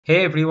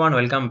Hey everyone,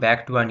 welcome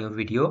back to a new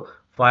video.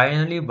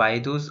 Finally,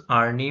 Baidu's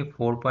Ernie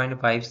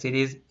 4.5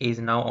 series is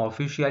now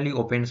officially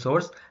open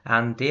source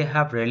and they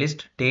have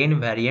released 10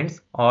 variants,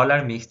 all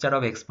are mixture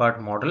of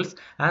expert models,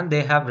 and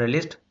they have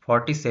released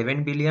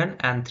 47 billion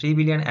and 3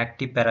 billion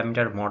active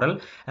parameter model,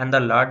 and the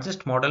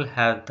largest model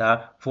has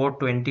the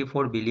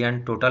 424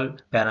 billion total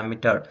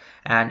parameter.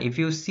 And if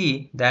you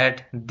see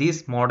that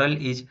this model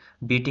is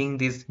beating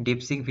this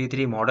DeepSeek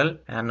v3 model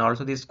and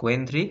also this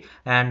Qwen 3,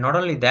 and not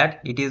only that,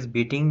 it is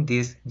beating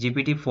this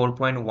GPT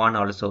 4.1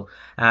 also.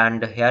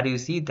 And here you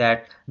see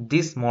that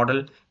this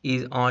model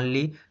is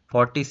only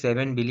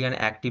 47 billion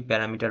active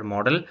parameter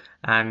model,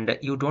 and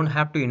you don't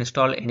have to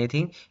install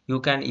anything.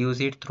 You can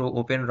use it through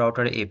Open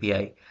Router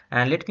API.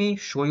 And let me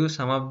show you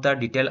some of the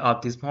detail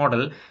of this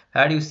model.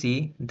 Here you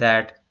see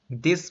that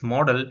this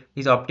model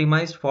is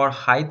optimized for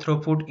high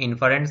throughput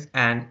inference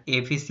and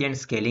efficient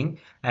scaling,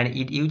 and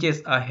it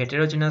uses a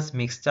heterogeneous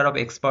mixture of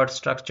expert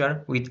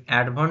structure with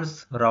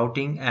advanced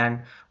routing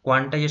and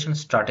quantization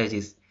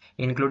strategies,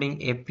 including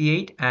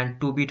FP8 and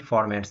 2-bit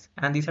formats.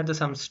 And these are the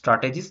some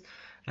strategies.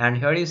 And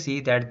here you see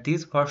that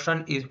this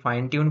version is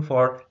fine-tuned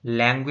for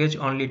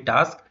language-only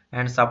tasks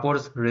and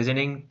supports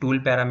reasoning tool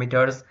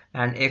parameters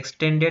and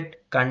extended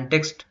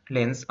context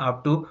lengths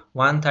up to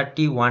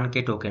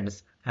 131K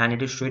tokens. And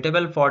it is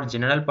suitable for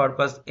general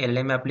purpose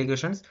LLM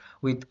applications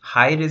with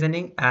high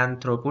reasoning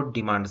and throughput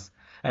demands.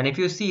 And if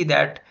you see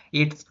that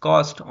its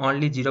cost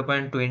only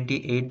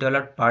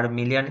 $0.28 per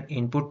million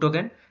input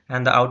token,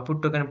 and the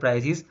output token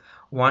price is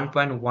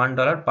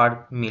 $1.1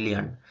 per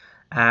million.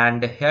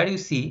 And here you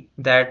see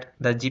that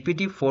the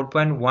GPT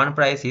 4.1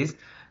 price is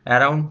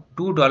around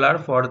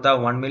 $2 for the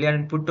 1 million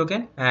input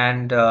token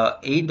and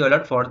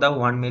 $8 for the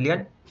 1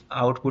 million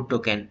output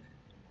token.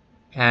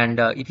 And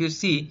if you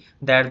see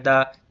that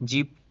the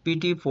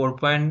GPT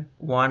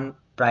 4.1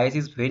 price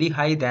is very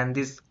high than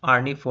this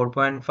Ernie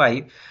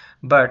 4.5,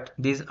 but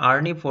this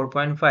Ernie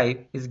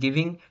 4.5 is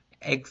giving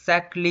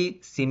exactly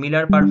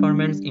similar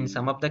performance in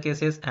some of the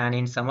cases, and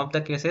in some of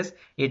the cases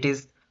it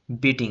is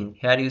beating.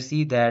 Here you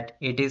see that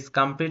it is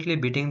completely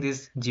beating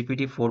this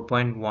GPT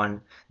 4.1.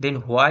 Then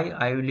why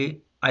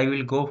I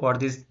will go for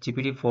this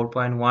GPT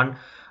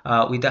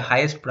 4.1 with the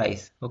highest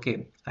price?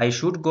 Okay, I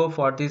should go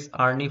for this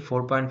Ernie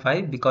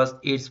 4.5 because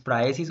its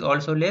price is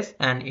also less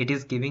and it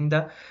is giving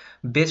the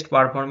best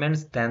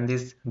performance than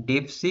this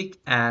DeepSeek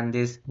and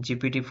this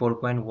GPT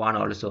 4.1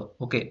 also.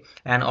 Okay,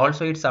 and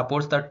also it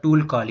supports the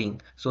tool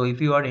calling. So if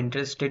you are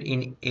interested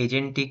in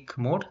agentic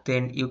mode,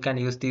 then you can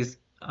use this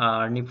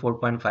Ernie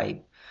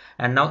 4.5.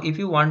 And now if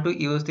you want to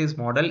use this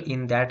model,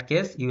 in that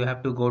case you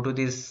have to go to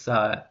this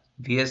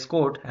VS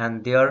Code,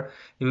 and there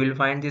you will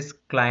find this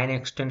client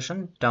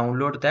extension.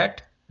 Download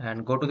that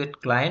and go to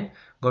that client,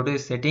 go to the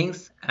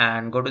settings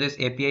and go to this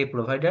API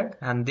provider,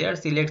 and there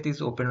select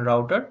this open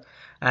router,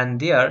 and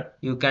there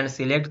you can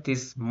select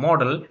this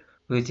model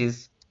which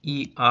is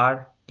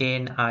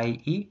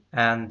ERNIE,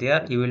 and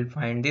there you will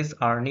find this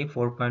Ernie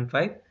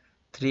 4.5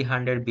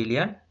 300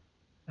 billion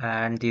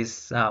and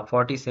this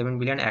 47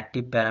 billion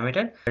active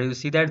parameter. You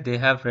see that they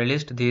have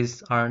released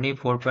this Ernie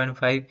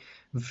 4.5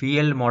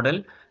 VL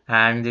model,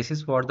 and this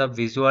is for the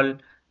visual,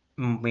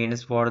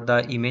 means for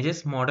the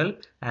images model.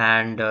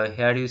 And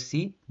here you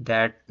see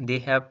that they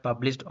have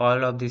published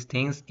all of these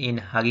things in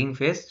Hugging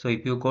Face. So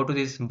if you go to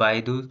this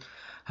Baidu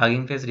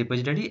Hugging Face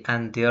repository,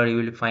 and there you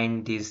will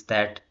find this,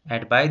 that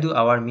at Baidu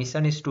our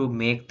mission is to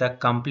make the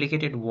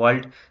complicated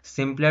world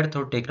simpler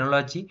through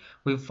technology.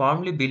 We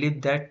firmly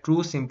believe that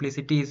true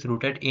simplicity is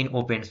rooted in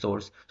open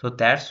source. So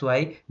that's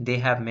why they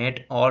have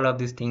made all of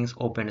these things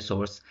open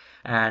source.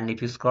 And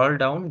if you scroll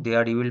down,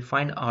 there you will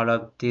find all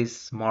of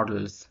these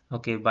models.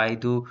 Okay,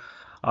 Baidu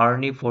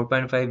Ernie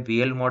 4.5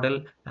 VL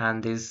model,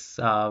 and this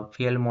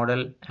VL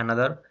model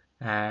another,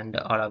 and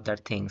all of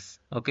that things.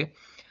 Okay,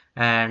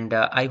 and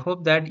I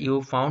hope that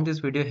you found this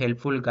video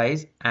helpful,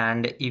 guys.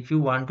 And if you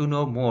want to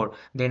know more,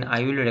 then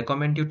I will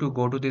recommend you to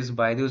go to this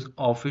Baidu's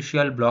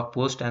official blog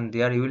post, and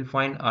there you will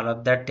find all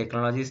of that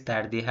technologies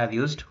that they have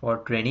used for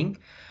training,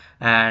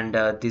 and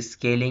this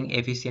scaling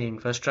efficient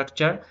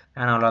infrastructure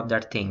and all of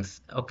that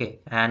things. Okay,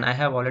 and I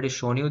have already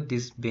shown you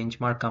this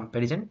benchmark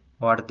comparison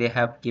what they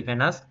have given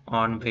us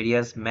on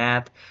various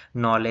math,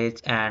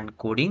 knowledge and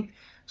coding.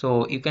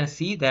 So you can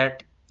see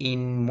that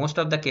in most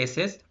of the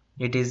cases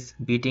it is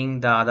beating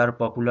the other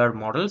popular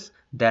models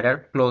that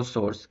are closed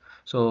source.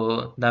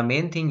 So the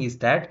main thing is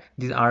that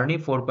this Ernie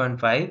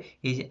 4.5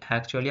 is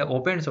actually an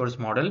open source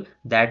model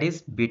that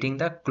is beating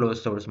the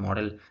closed source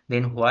model.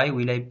 Then why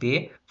will I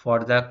pay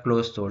for the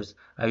closed source?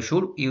 I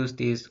should use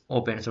this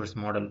open source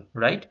model,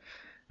 right?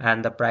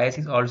 And the price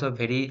is also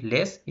very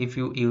less if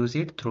you use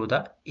it through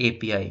the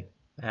API.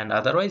 And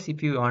otherwise,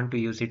 if you want to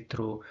use it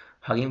through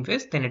Hugging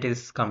Face, then it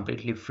is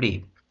completely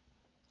free.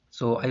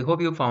 So I hope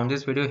you found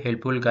this video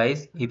helpful,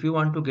 guys. If you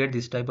want to get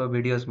this type of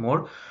videos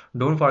more,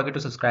 don't forget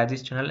to subscribe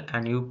this channel,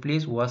 and you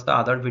please watch the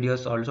other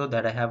videos also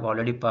that I have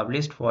already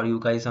published for you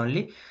guys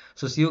only.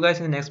 So see you guys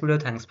in the next video.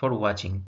 Thanks for watching.